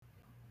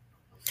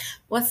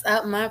What's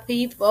up, my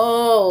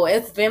people?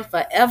 It's been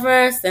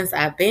forever since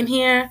I've been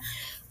here,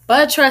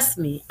 but trust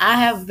me,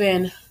 I'm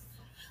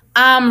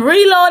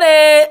reloaded.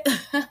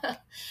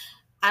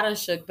 I done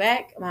shook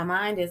back. My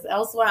mind is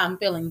elsewhere. I'm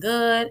feeling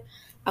good.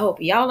 I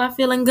hope y'all are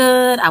feeling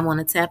good. I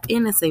want to tap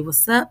in and say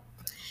what's up.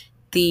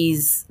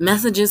 These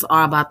messages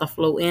are about to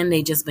flow in.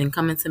 They just been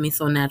coming to me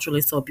so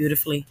naturally, so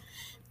beautifully.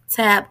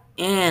 Tap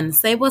in.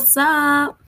 Say what's up.